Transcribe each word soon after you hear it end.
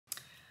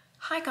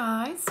Hi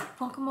guys,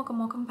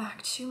 welcome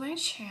back to my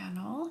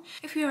channel.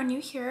 If you are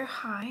new here,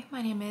 hi,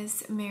 my name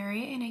is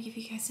Mary and I give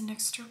you guys an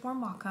extra warm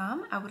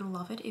welcome. I would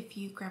love it if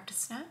you grabbed a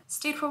snack,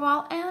 stayed for a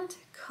while, and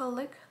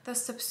click the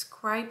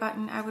subscribe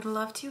button. I would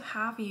love to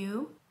have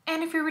you.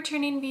 And if you're a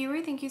returning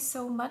viewer, thank you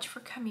so much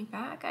for coming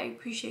back. I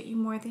appreciate you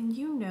more than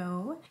you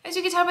know. As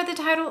you can tell by the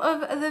title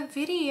of the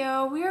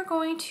video, we are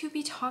going to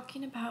be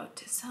talking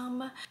about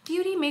some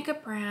beauty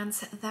makeup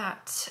brands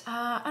that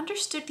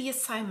understood the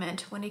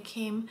assignment when it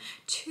came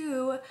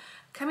to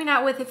coming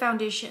out with a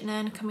foundation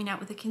and coming out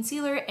with a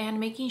concealer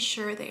and making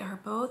sure they are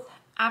both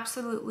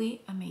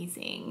absolutely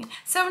amazing.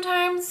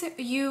 Sometimes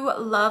you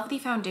love the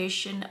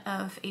foundation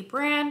of a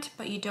brand,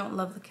 but you don't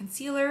love the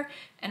concealer,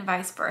 and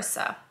vice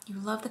versa. You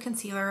love the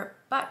concealer,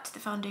 but the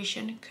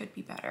foundation could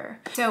be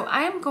better. So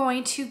I am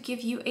going to give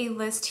you a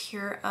list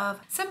here of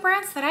some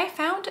brands that I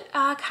found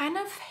kind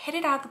of hit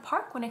it out of the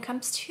park when it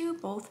comes to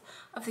both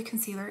of the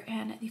concealer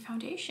and the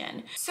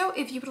foundation. So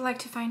if you would like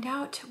to find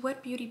out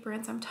what beauty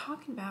brands I'm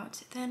talking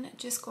about, then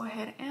just go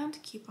ahead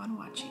and keep on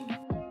watching.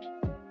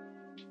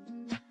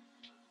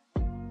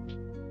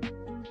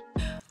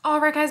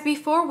 Alright guys,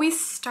 before we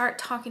start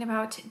talking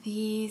about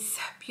these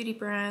beauty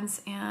brands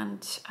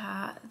and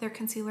their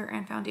concealer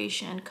and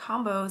foundation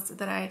combos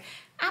that I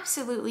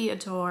absolutely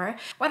adore,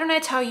 why don't I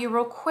tell you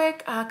real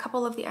quick a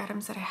couple of the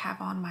items that I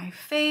have on my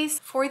face.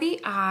 For the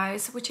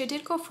eyes, which I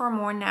did go for a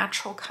more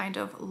natural kind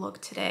of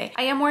look today,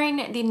 I am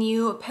wearing the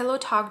new Pillow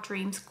Talk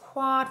Dreams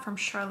Quad from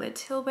Charlotte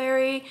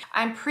Tilbury.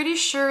 I'm pretty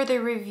sure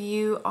the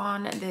review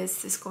on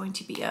this is going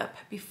to be up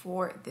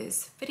before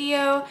this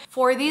video.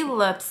 For the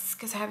lips,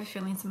 because I have a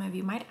feeling some of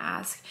you might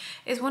ask,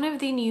 is one of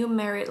the new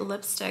Merit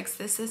lipsticks.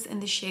 This is in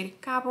the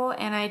shade Cabo,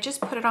 and I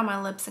just put it on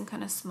my lips and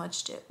kind of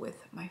smudged it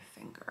with my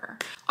finger.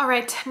 All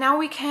right, now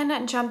we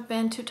can jump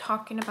into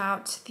talking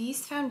about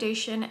these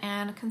foundation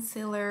and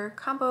concealer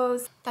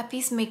combos that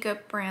these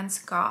makeup brands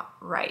got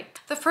right.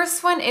 The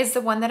first one is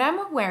the one that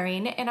I'm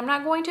wearing, and I'm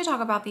not going to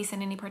talk about these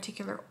in any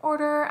particular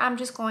order. I'm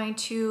just going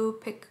to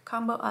pick a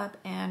combo up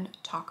and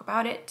talk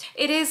about it.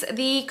 It is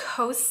the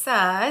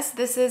Kosas.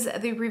 This is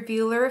the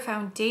Revealer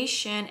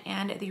Foundation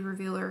and the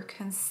Revealer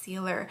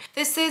Concealer.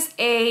 This is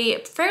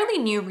a fairly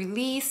new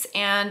release,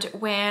 and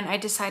when I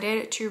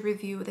decided to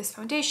review this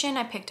foundation,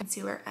 I picked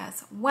concealer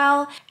as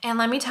well. And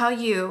let me tell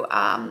you,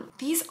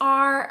 these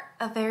are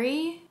a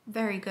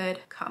very good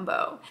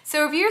combo.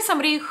 So if you're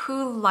somebody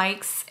who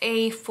likes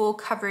a full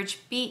coverage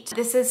beat,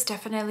 this is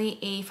definitely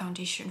a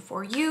foundation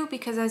for you,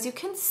 because as you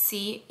can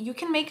see, you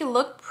can make it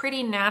look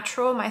pretty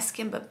natural, my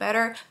skin but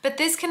better, but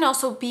this can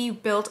also be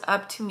built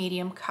up to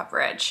medium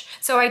coverage.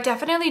 So I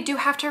definitely do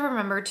have to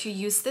remember to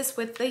use this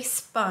with a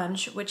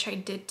sponge, which I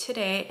did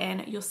today,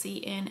 and you'll see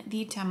in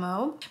the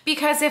demo,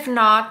 because if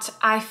not,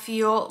 I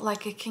feel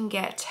like it can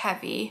get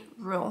heavy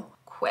real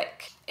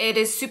quick. It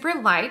is super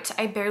light.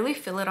 I barely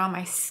feel it on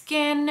my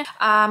skin.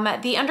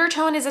 The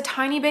undertone is a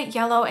tiny bit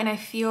yellow, and I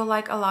feel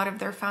like a lot of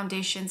their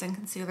foundations and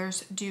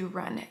concealers do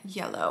run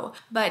yellow,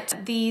 but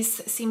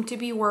these seem to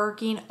be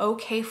working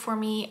okay for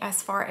me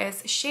as far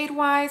as shade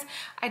wise.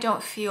 I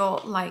don't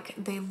feel like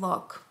they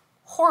look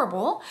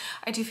horrible.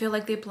 I do feel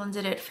like they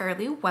blended it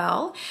fairly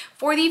well.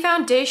 For the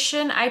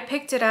foundation, I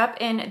picked it up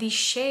in the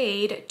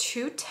shade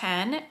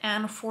 210,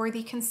 and for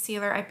the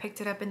concealer, I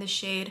picked it up in the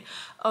shade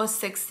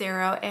 060,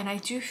 and I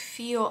do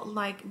feel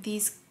like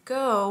these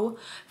go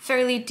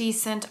fairly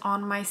decent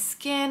on my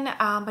skin.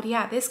 But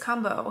yeah, this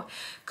combo,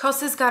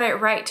 Kosas got it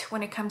right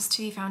when it comes to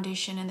the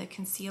foundation and the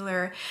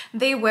concealer.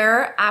 They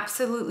wear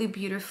absolutely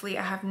beautifully.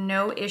 I have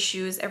no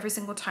issues. Every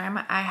single time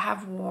I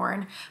have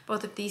worn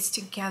both of these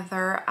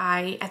together,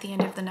 at the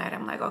end of the night,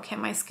 I'm like, okay,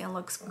 my skin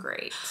looks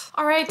great.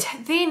 All right,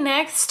 the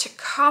next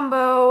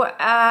combo,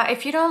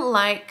 if you don't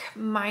like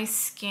my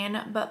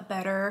skin but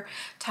better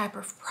type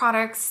of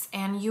products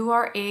and you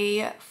are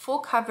a full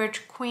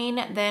coverage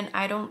queen, then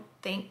I don't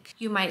think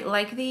you might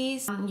like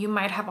these. You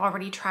might have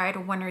already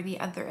tried one or the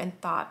other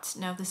and thought,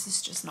 no, this is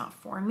just not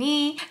for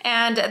me.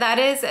 And that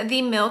is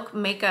the Milk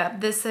Makeup.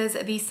 This is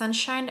the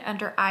Sunshine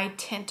Under Eye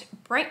Tint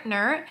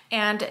Brightener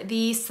and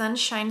the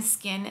Sunshine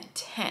Skin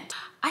Tint.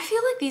 I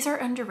feel like these are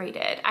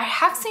underrated. I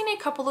have seen a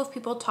couple of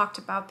people talked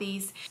about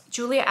these.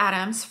 Julia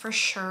Adams for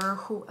sure.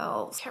 Who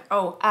else?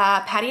 Oh,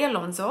 Patty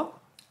Alonso.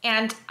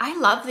 And I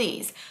love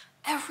these.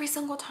 Every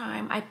single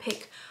time I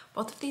pick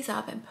both of these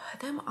up and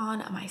put them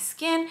on my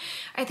skin,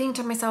 I think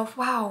to myself,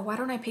 wow, why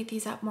don't I pick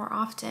these up more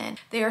often?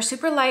 They are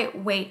super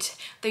lightweight.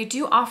 They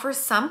do offer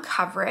some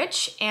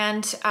coverage,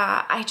 and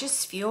I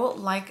just feel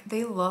like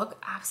they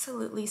look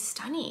absolutely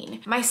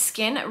stunning. My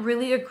skin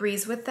really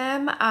agrees with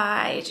them.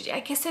 I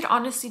guess it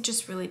honestly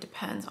just really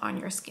depends on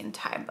your skin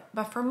type.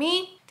 But for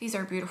me, these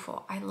are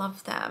beautiful. I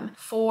love them.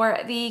 For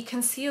the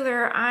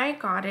concealer, I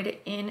got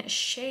it in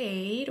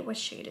shade, what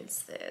shade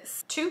is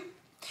this? 2.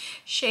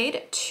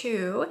 shade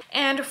 2.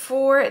 And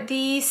for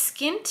the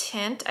skin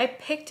tint, I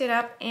picked it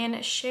up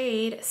in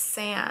shade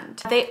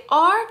Sand. They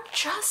are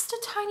just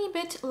a tiny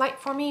bit light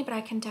for me, but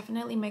I can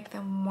definitely make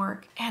them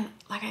work. And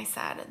like I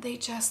said, they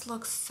just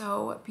look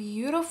so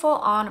beautiful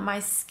on my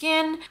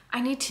skin.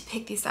 I need to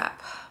pick these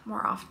up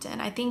more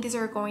often. I think these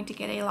are going to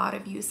get a lot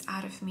of use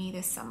out of me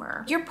this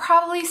summer. You're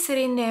probably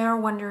sitting there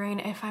wondering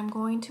if I'm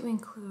going to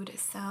include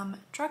some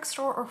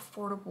drugstore or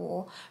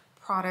affordable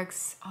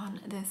products on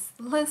this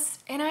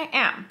list, and I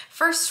am.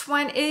 First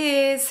one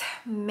is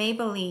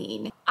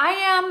Maybelline. I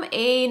am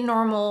a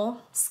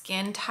normal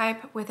skin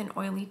type with an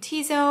oily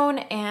T-zone,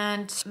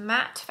 and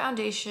matte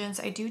foundations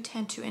I do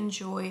tend to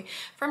enjoy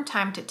from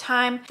time to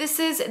time. This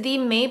is the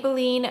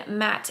Maybelline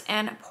Matte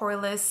and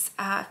Poreless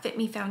Fit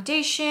Me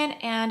Foundation,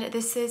 and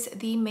this is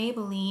the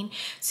Maybelline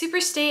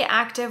Super Stay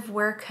Active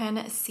Wear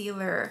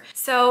Concealer.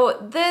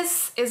 So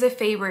this is a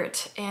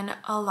favorite in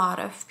a lot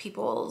of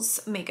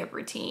people's makeup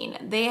routine.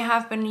 They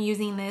have been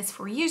using this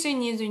for years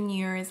and years and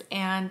years,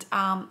 and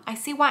I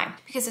see why,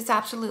 because it's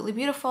absolutely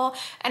beautiful.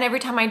 And every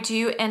time I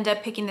do end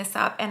up picking this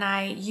up and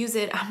I use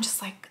it, I'm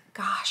just like,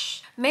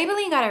 gosh,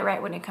 Maybelline got it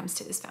right when it comes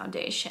to this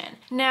foundation.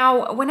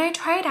 Now, when I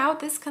tried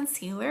out this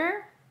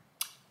concealer,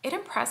 it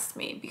impressed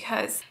me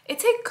because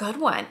it's a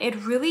good one.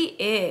 It really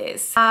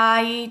is.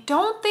 I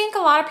don't think a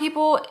lot of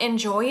people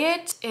enjoy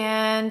it,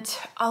 and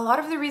a lot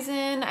of the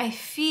reason I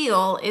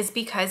feel is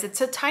because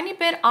it's a tiny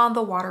bit on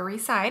the watery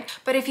side,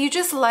 but if you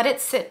just let it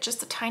sit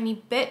just a tiny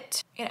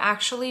bit, it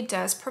actually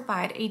does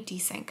provide a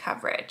decent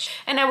coverage.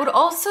 And I would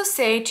also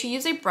say to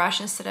use a brush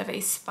instead of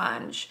a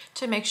sponge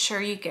to make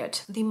sure you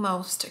get the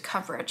most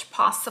coverage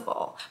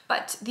possible.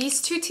 But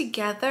these two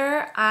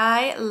together,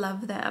 I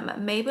love them.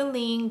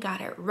 Maybelline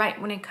got it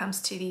right when it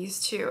comes to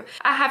these two.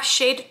 I have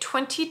shade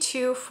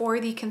 22 for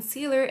the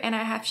concealer, and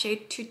I have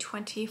shade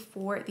 220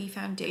 for the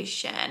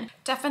foundation.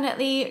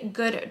 Definitely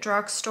good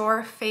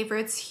drugstore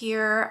favorites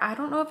here. I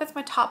don't know if it's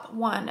my top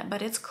one,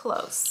 but it's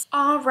close.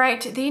 All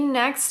right, the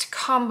next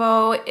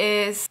combo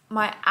is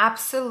my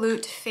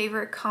absolute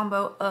favorite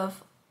combo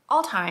of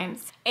all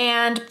times,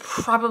 and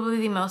probably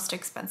the most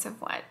expensive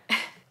one.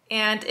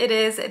 And it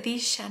is the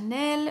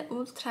Chanel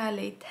Ultra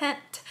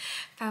Latent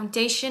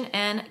Foundation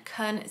and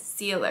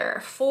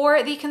Concealer.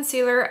 For the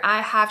concealer,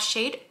 I have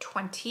shade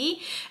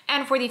 20,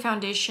 and for the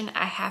foundation,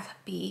 I have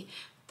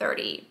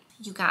B30.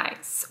 You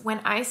guys, when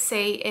I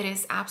say it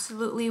is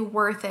absolutely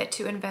worth it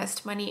to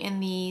invest money in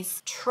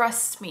these,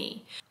 trust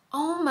me.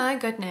 Oh my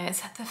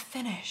goodness, the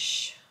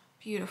finish,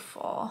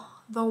 beautiful.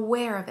 The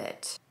wear of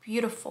it,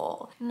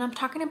 beautiful. And I'm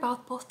talking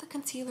about both the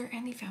concealer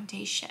and the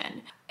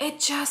foundation. It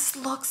just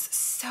looks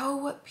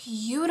so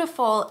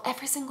beautiful.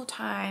 Every single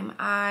time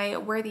I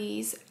wear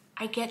these,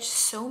 I get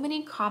so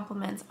many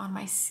compliments on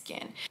my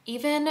skin.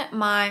 Even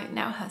my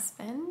now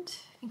husband,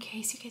 in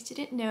case you guys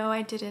didn't know,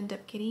 I did end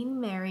up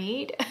getting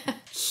married.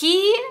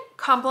 He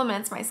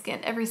compliments my skin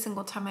every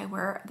single time I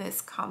wear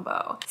this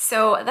combo.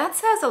 So that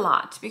says a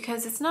lot,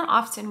 because it's not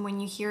often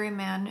when you hear a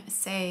man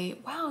say,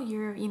 wow,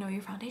 your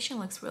foundation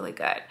looks really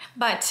good.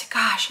 But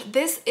gosh,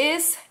 this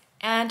is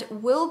and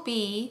will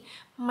be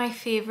my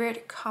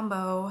favorite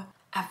combo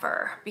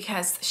ever,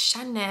 because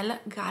Chanel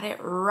got it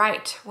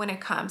right when it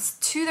comes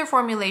to the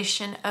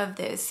formulation of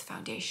this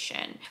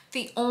foundation.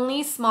 The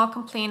only small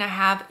complaint I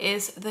have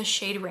is the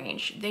shade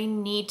range. They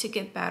need to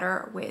get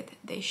better with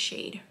the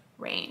shade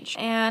range.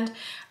 And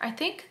I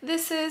think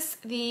this is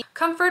the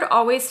Comfort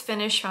Always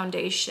Finish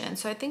foundation.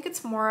 So I think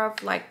it's more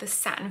of like the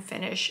satin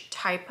finish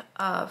type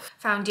of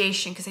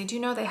foundation, because I do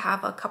know they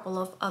have a couple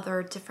of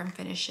other different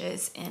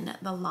finishes in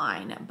the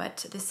line,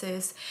 but this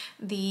is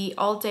the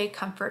All Day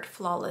Comfort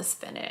Flawless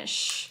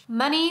Finish.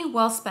 Money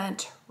well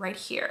spent right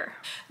here.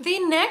 The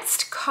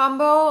next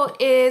combo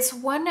is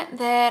one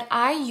that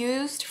I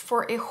used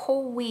for a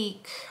whole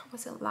week.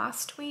 Was it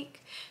last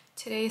week?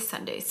 Today is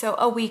Sunday, so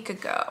a week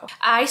ago.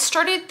 I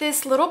started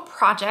this little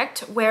project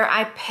where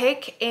I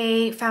pick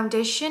a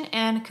foundation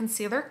and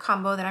concealer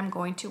combo that I'm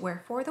going to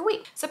wear for the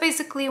week. So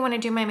basically, when I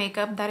do my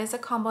makeup, that is a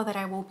combo that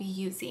I will be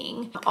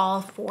using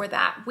all for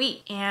that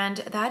week. And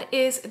that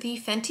is the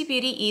Fenty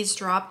Beauty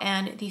Eavesdrop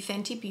and the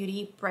Fenty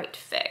Beauty Bright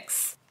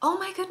Fix. Oh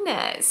my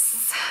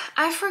goodness,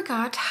 I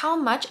forgot how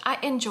much I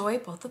enjoy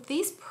both of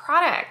these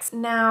products.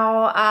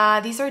 Now,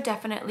 these are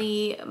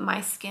definitely my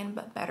skin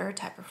but better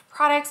type of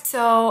products.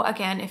 So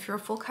again, if you're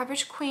a full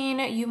coverage queen,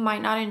 you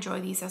might not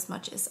enjoy these as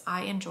much as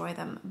I enjoy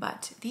them,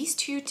 but these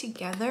two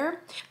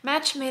together,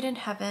 match made in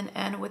heaven.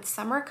 And with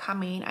summer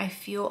coming, I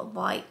feel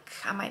like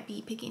I might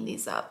be picking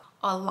these up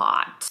a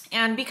lot.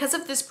 And because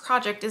of this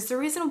project is the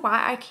reason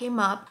why I came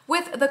up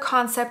with the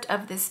concept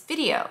of this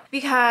video,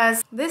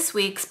 because this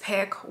week's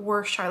pick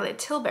were Charlotte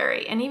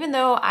Tilbury. And even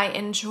though I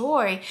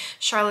enjoy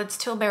Charlotte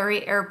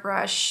Tilbury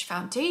Airbrush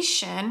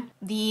foundation,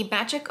 the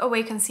Magic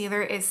Away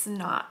concealer is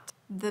not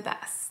the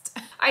best.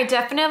 I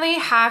definitely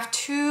have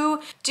to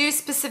do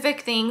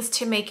specific things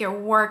to make it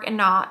work and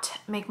not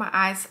make my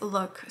eyes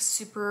look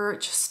super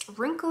just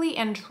wrinkly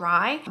and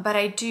dry. But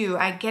I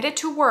get it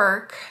to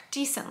work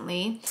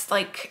decently. It's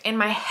like in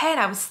my head,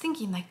 I was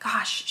thinking like,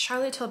 gosh,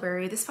 Charlotte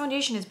Tilbury, this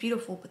foundation is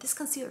beautiful, but this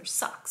concealer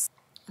sucks.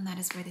 And that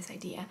is where this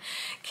idea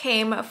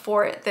came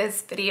for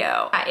this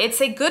video. It's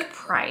a good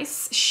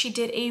price. She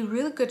did a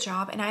really good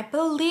job, and I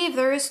believe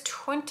there is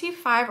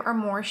 25 or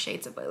more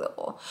shades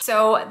available.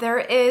 So there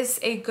is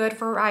a good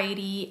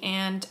variety,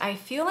 and I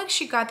feel like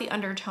she got the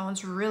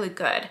undertones really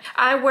good.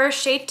 I wear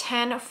shade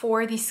 10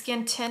 for the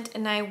skin tint,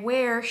 and I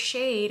wear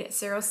shade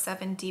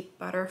 07 Deep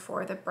Butter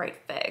for the bright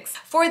fix.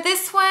 For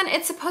this one,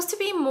 it's supposed to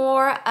be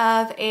more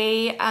of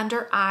a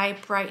under eye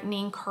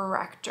brightening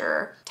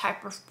corrector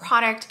type of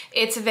product.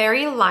 It's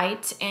very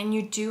light, and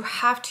you do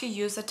have to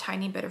use a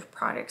tiny bit of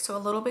product, so a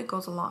little bit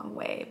goes a long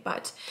way.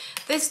 But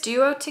this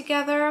duo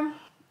together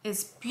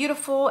is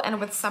beautiful, and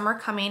with summer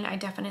coming, I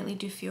definitely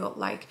do feel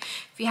like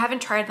if you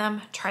haven't tried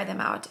them, try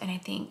them out, and I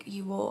think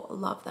you will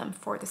love them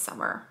for the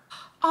summer.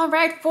 All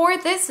right, for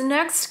this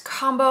next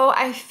combo,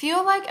 I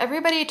feel like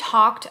everybody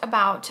talked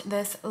about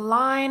this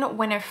line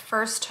when it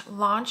first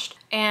launched,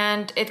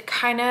 and it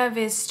kind of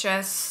is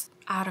just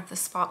out of the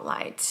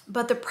spotlight.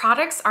 But the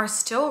products are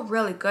still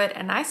really good,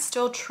 and I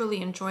still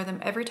truly enjoy them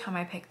every time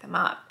I pick them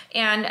up.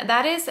 And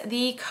that is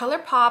the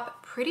ColourPop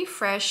Pretty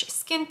Fresh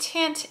Skin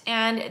Tint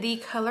and the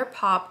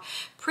ColourPop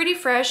Pretty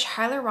Fresh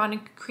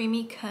Hyaluronic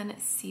Creamy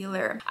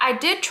Concealer. I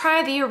did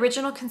try the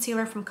original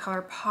concealer from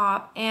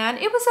ColourPop, and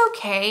it was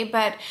okay,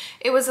 but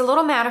it was a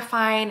little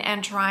mattifying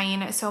and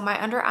drying, so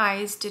my under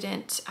eyes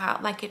didn't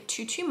like it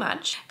too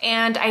much.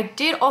 And I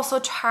did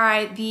also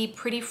try the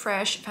Pretty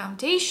Fresh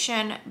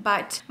foundation,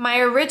 but my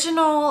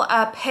original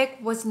pick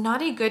was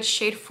not a good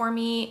shade for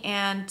me,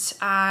 and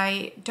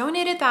I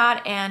donated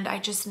that, and I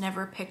just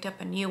never picked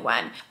up a new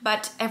one.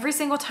 But every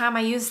single time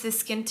I use this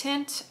skin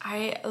tint,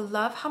 I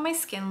love how my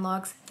skin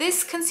looks.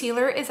 This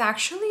concealer is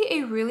actually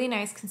a really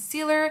nice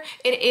concealer.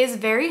 It is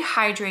very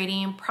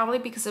hydrating, probably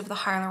because of the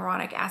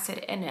hyaluronic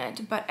acid in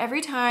it. But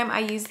every time I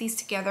use these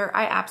together,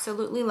 I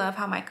absolutely love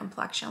how my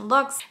complexion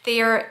looks.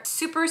 They are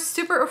super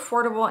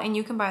affordable, and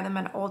you can buy them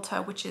at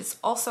Ulta, which is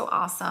also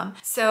awesome.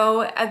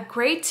 So a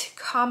great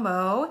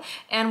combo.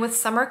 And with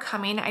summer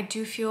coming, I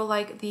do feel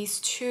like these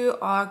two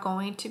are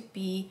going to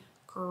be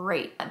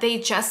great. They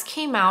just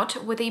came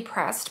out with a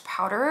pressed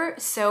powder,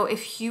 so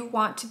if you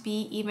want to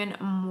be even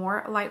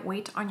more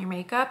lightweight on your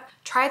makeup,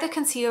 try the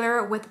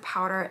concealer with the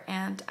powder,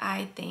 and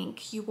I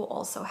think you will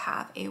also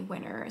have a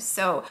winner.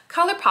 So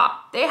ColourPop,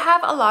 they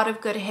have a lot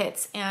of good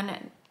hits,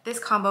 and this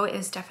combo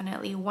is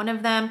definitely one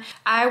of them.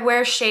 I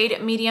wear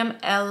shade medium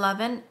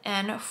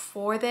 11N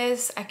for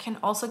this. I can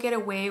also get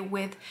away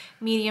with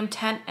medium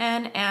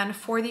 10N, and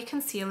for the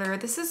concealer,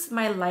 this is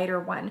my lighter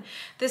one.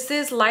 This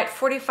is light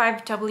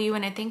 45W,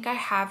 and I think I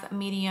have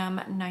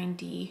medium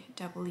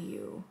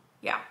 90W.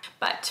 Yeah,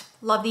 but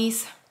love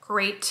these,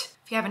 great.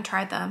 If you haven't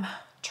tried them,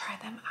 try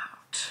them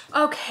out.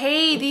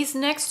 Okay, these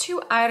next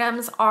two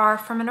items are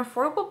from an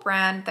affordable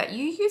brand that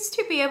you used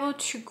to be able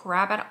to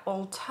grab at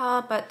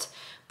Ulta, but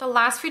the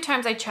last few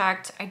times I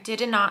checked, I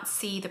did not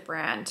see the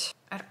brand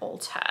at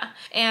Ulta,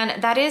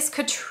 and that is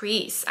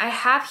Catrice. I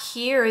have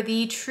here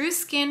the True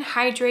Skin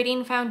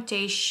Hydrating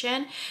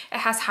Foundation. It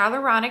has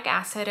hyaluronic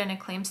acid, and it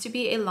claims to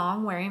be a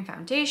long wearing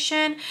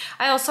foundation.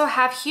 I also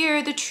have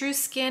here the True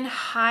Skin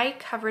High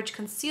Coverage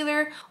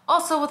Concealer,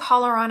 also with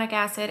hyaluronic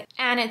acid,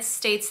 and it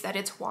states that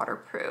it's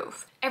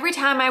waterproof. Every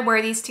time I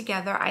wear these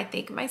together, I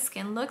think my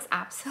skin looks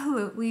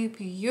absolutely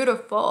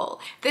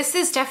beautiful. This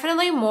is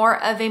definitely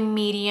more of a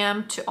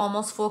medium to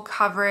almost full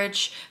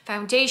coverage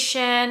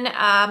foundation,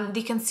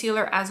 the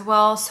concealer as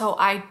well. So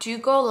I do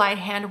go light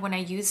hand when I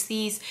use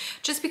these,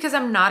 just because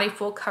I'm not a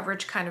full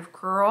coverage kind of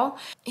girl.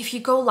 If you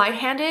go light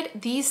handed,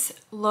 these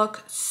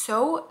look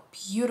so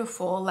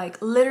beautiful. Like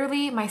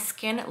literally my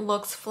skin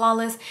looks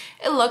flawless.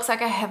 It looks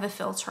like I have a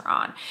filter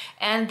on,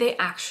 and they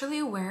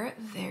actually wear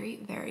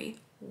very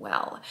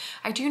well.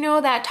 I do know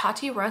that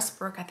Tati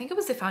Russbrook, I think it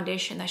was the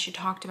foundation that she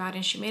talked about,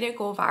 and she made it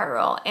go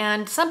viral,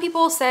 and some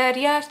people said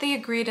yes, they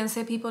agreed, and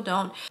some people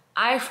don't.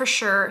 I for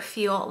sure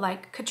feel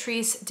like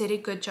Catrice did a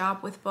good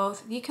job with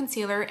both the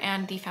concealer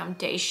and the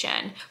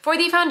foundation. For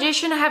the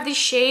foundation, I have the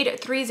shade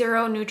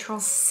 30 Neutral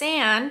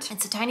Sand.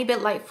 It's a tiny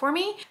bit light for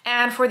me.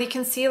 And for the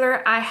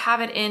concealer, I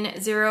have it in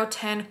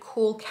 010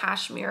 Cool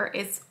Cashmere.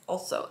 It's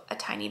also a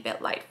tiny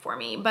bit light for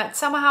me, but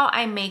somehow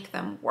I make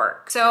them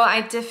work. So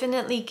I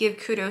definitely give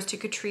kudos to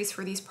Catrice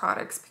for these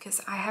products, because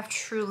I have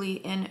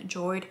truly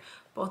enjoyed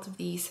both of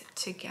these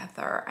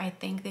together. I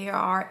think they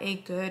are a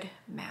good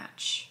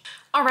match.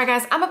 All right,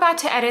 guys, I'm about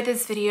to edit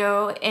this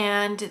video,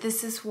 and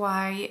this is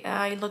why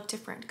I look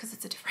different, because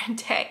it's a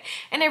different day.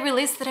 And I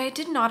realized that I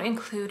did not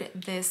include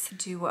this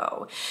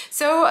duo.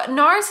 So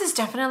NARS is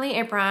definitely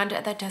a brand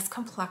that does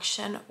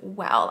complexion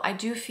well. I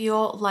do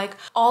feel like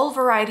all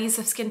varieties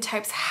of skin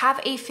types have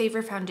a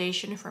favorite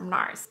foundation from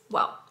NARS.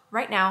 Well,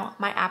 right now,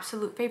 my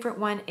absolute favorite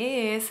one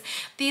is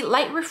the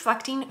Light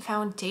Reflecting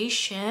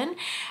Foundation.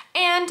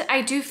 And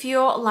I do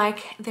feel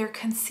like their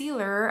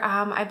concealer,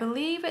 I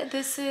believe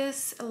this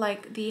is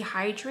like the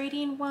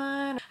hydrating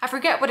one. I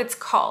forget what it's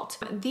called.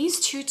 These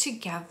two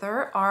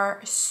together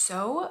are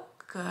so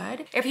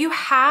good. If you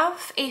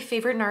have a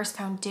favorite NARS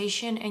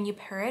foundation and you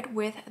pair it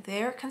with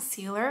their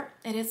concealer,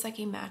 it is like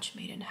a match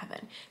made in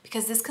heaven,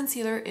 because this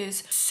concealer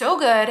is so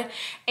good,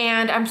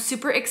 and I'm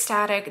super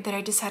ecstatic that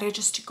I decided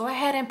just to go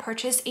ahead and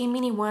purchase a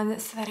mini one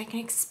so that I can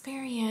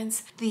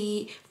experience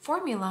the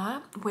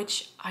formula,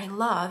 which I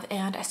love.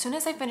 And as soon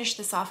as I finish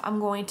this off, I'm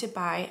going to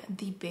buy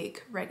the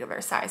big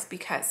regular size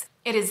because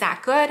it is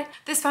that good.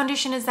 This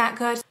foundation is that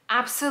good.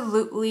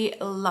 Absolutely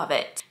love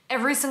it.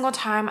 Every single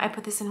time I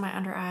put this in my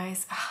under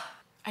eyes,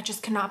 I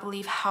just cannot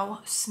believe how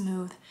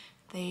smooth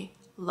they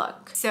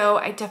look. So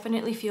I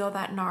definitely feel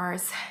that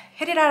NARS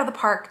hit it out of the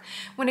park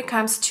when it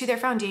comes to their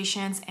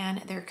foundations and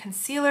their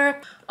concealer.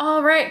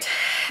 All right,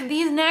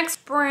 the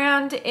next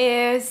brand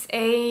is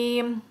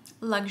a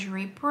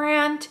luxury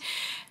brand,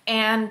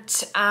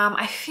 and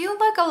I feel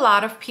like a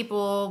lot of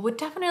people would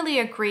definitely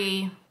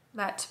agree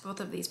that both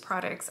of these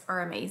products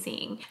are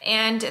amazing.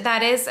 And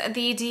that is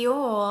the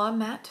Dior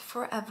Matte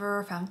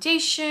Forever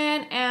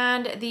Foundation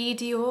and the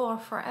Dior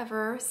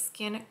Forever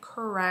Skin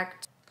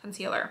Correct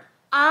Concealer.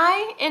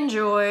 I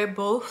enjoy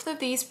both of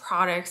these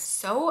products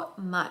so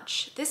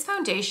much. This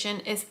foundation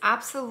is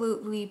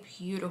absolutely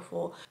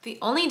beautiful. The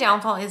only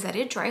downfall is that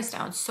it dries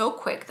down so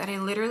quick that I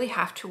literally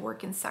have to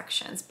work in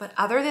sections. But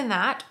other than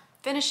that,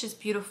 finish is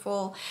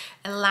beautiful.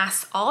 It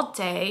lasts all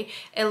day.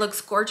 It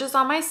looks gorgeous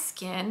on my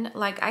skin.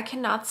 Like, I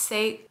cannot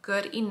say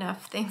good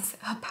enough things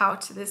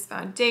about this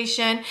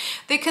foundation.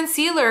 The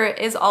concealer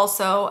is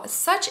also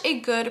such a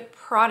good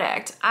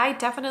product. I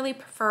definitely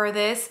prefer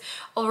this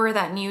over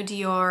that new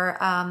Dior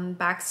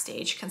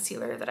Backstage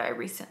concealer that I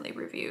recently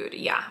reviewed.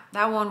 Yeah,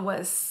 that one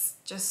was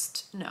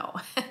just no.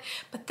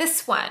 But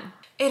this one,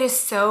 it is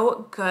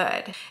so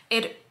good.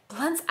 It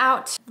blends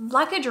out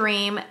like a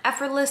dream,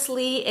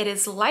 effortlessly. It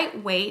is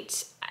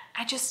lightweight.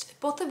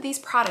 Both of these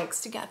products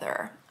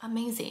together,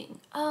 amazing,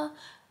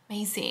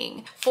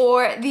 amazing.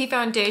 For the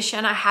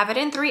foundation, I have it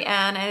in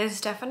 3N. It is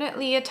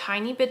definitely a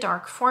tiny bit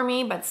dark for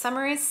me, but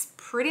summer is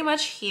pretty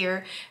much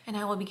here and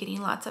I will be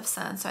getting lots of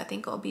sun, so I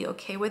think I'll be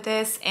okay with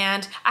this.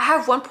 And I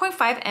have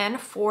 1.5N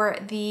for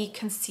the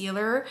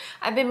concealer.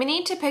 I've been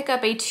meaning to pick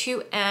up a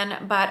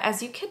 2N, but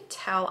as you can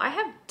tell, I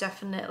have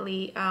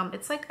definitely,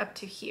 it's like up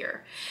to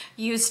here,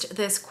 used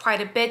this quite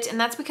a bit, and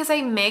that's because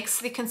I mix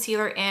the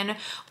concealer in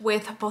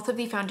with both of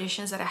the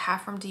foundations that I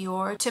have from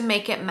Dior to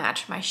make it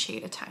match my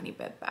shade a tiny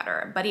bit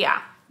better. But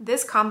yeah,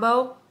 this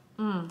combo,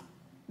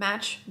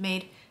 match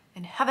made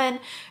in heaven.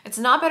 It's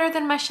not better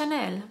than my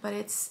Chanel, but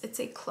it's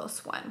a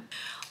close one.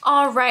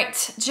 All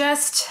right,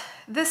 just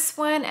this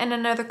one and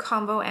another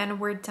combo and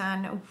we're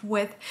done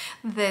with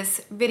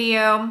this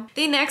video.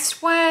 The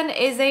next one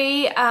is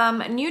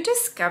a new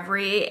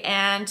discovery,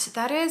 and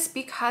that is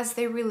because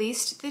they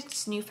released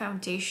this new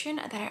foundation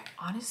that I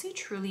honestly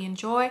truly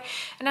enjoy,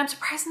 and I'm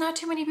surprised not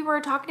too many people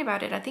are talking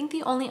about it. I think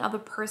the only other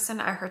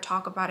person I heard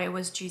talk about it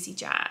was Juicy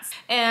Jazz,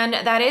 and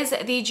that is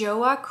the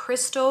Joa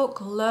Crystal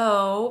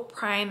Glow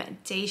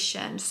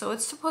Primedation. So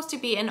it's supposed to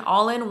be an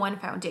all-in-one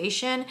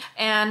foundation,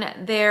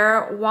 and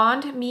their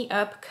Wand Me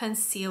Up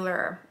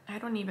concealer. I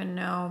don't even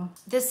know.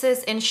 This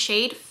is in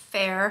shade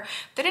Fair.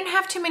 They didn't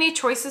have too many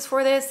choices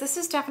for this. This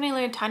is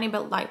definitely a tiny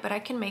bit light, but I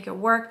can make it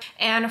work.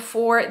 And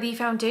for the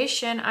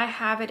foundation, I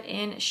have it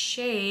in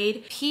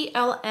shade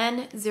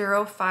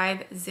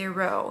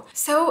PLN050.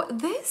 So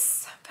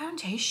this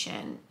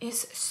foundation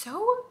is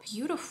so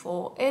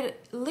beautiful.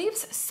 It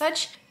leaves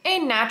such a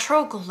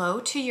natural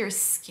glow to your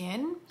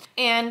skin.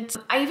 And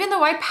even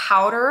though I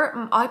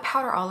powder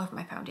all of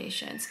my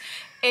foundations,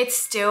 it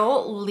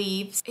still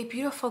leaves a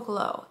beautiful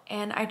glow,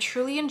 and I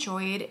truly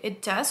enjoy it.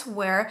 It does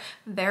wear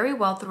very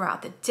well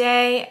throughout the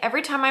day.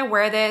 Every time I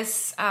wear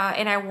this,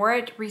 and I wore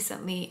it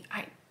recently,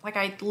 I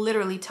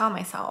literally tell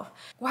myself,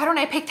 why don't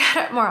I pick that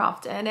up more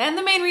often? And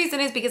the main reason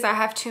is because I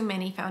have too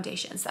many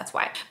foundations, that's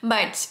why.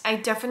 But I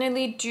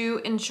definitely do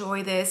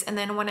enjoy this, and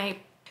then when I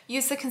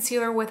use the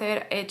concealer with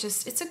it,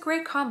 it's a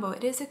great combo.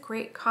 It is a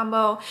great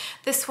combo.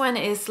 This one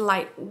is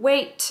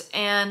lightweight,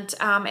 and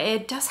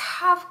it does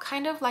have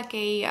kind of like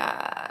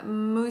a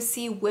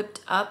moussey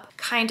whipped up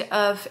kind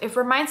of, it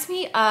reminds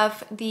me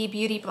of the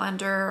Beauty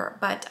Blender,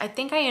 but I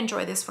think I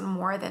enjoy this one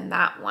more than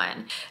that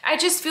one. I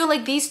just feel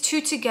like these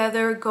two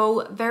together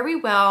go very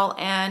well,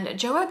 and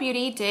Joa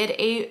Beauty did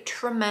a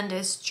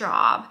tremendous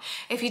job.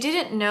 If you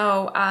didn't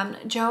know,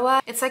 Joa,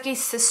 it's like a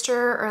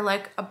sister or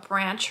like a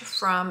branch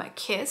from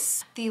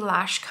Kiss, the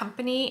lash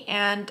company,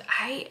 and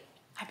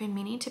I've been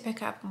meaning to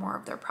pick up more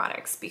of their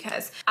products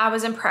because I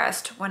was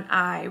impressed when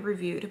I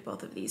reviewed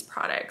both of these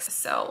products.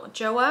 So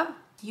Joa,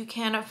 you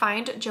can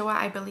find Joa,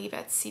 I believe,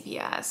 at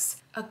CVS.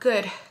 a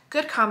good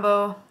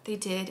combo. They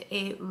did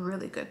a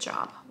really good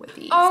job with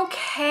these.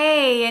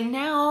 Okay, and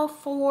now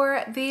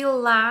for the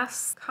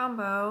last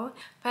combo,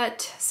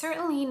 but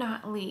certainly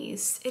not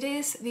least, it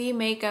is the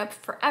Makeup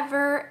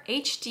Forever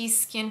HD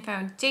Skin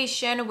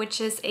Foundation,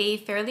 which is a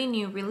fairly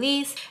new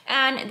release,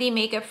 and the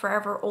Makeup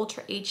Forever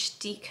Ultra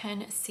HD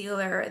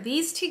Concealer.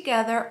 These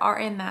together are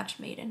a match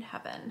made in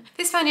heaven.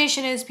 This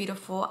foundation is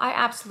beautiful. I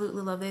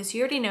absolutely love this. You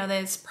already know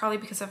this probably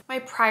because of my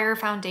prior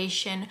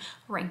foundation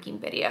ranking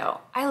video.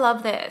 I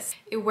love this.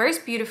 It wears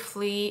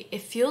beautifully.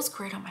 It feels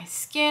great on my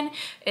skin.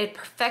 It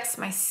perfects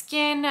my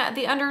skin.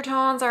 The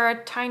undertones are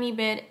a tiny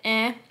bit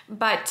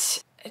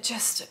but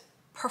just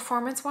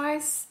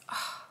performance-wise,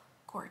 oh,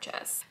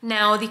 gorgeous.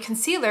 Now the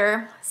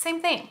concealer,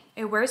 same thing.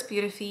 It wears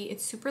beautifully.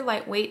 It's super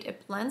lightweight.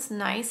 It blends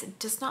nice. It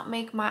does not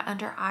make my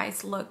under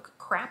eyes look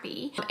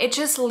crappy. It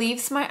just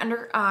leaves my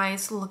under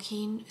eyes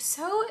looking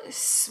so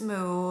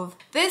smooth.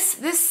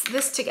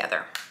 This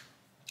together,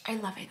 I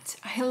love it.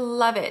 I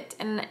love it.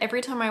 And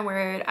every time I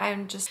wear it,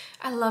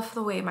 I love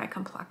the way my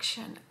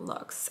complexion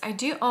looks. I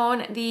do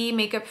own the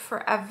Makeup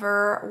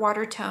Forever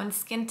Water Tone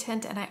Skin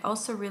Tint, and I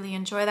also really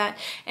enjoy that.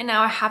 And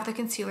now I have the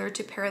concealer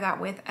to pair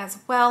that with as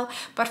well.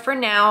 But for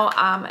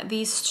now,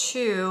 these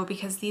two,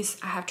 because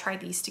I have tried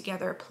these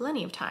together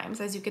plenty of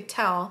times, as you could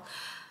tell,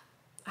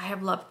 I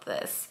have loved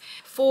this.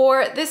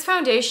 For this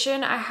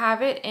foundation, I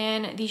have it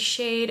in the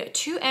shade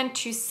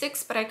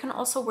 2N26, but I can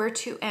also wear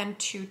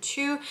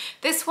 2N22.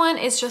 This one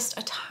is just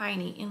a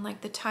tiny, in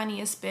like the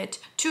tiniest bit,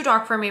 too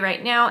dark for me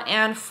right now.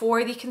 And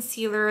for the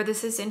concealer,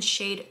 this is in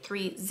shade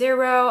 30.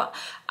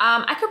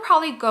 I could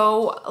probably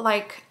go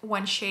like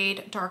one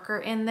shade darker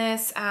in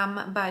this,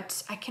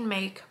 but I can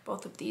make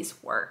both of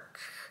these work.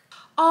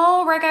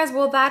 All right, guys,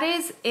 well, that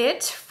is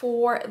it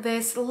for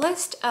this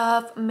list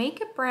of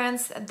makeup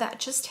brands that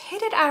just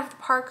hit it out of the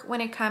park when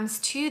it comes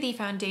to the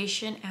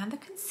foundation and the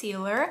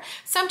concealer.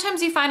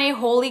 Sometimes you find a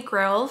holy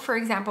grail, for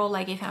example,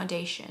 like a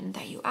foundation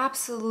that you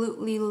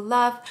absolutely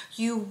love,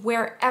 you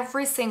wear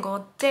every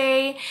single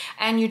day,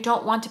 and you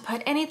don't want to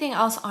put anything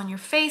else on your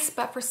face,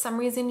 but for some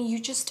reason you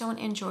just don't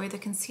enjoy the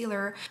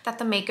concealer that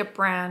the makeup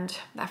brand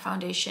that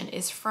foundation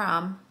is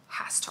from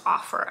has to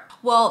offer.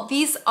 Well,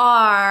 these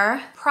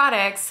are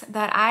products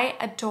that I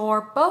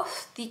adore,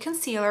 both the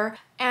concealer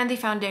and the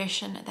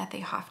foundation that they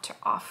have to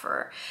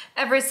offer.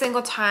 Every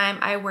single time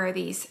I wear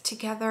these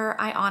together,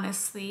 I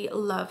honestly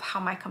love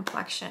how my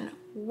complexion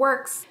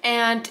works.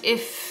 And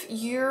if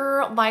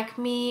you're like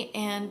me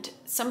and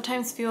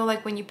sometimes feel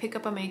like when you pick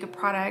up a makeup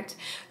product,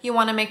 you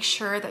want to make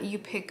sure that you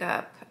pick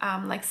up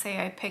like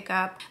say I pick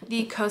up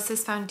the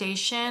Kosas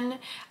foundation,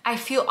 I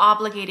feel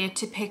obligated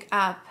to pick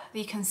up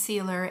the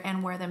concealer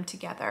and wear them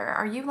together.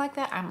 Are you like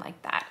that? I'm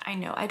like that. I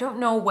know. I don't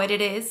know what it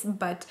is,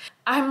 but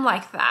I'm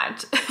like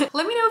that.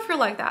 Let me know if you're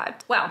like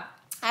that. Well,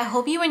 I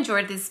hope you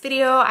enjoyed this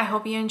video. I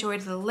hope you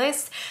enjoyed the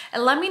list,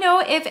 and let me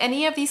know if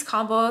any of these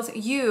combos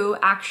you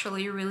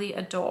actually really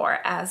adore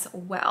as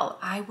well.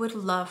 I would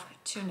love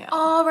to know.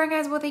 All right,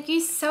 guys, well, thank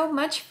you so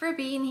much for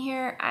being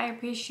here. I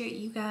appreciate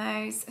you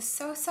guys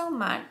so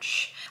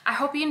much. I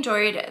hope you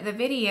enjoyed the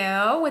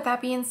video. With that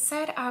being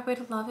said, I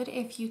would love it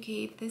if you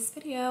gave this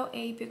video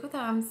a big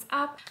thumbs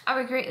up. I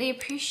would greatly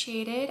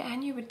appreciate it,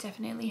 and you would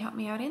definitely help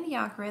me out in the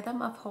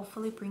algorithm of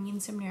hopefully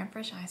bringing some new and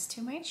fresh eyes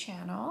to my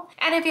channel.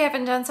 And if you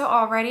haven't done so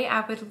already,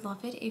 I would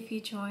love it if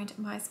you joined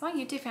my small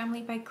YouTube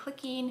family by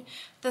clicking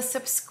the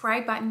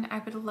subscribe button. I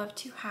would love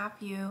to have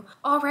you.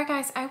 All right,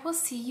 guys, I will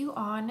see you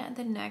on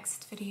the next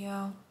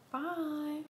video. Bye.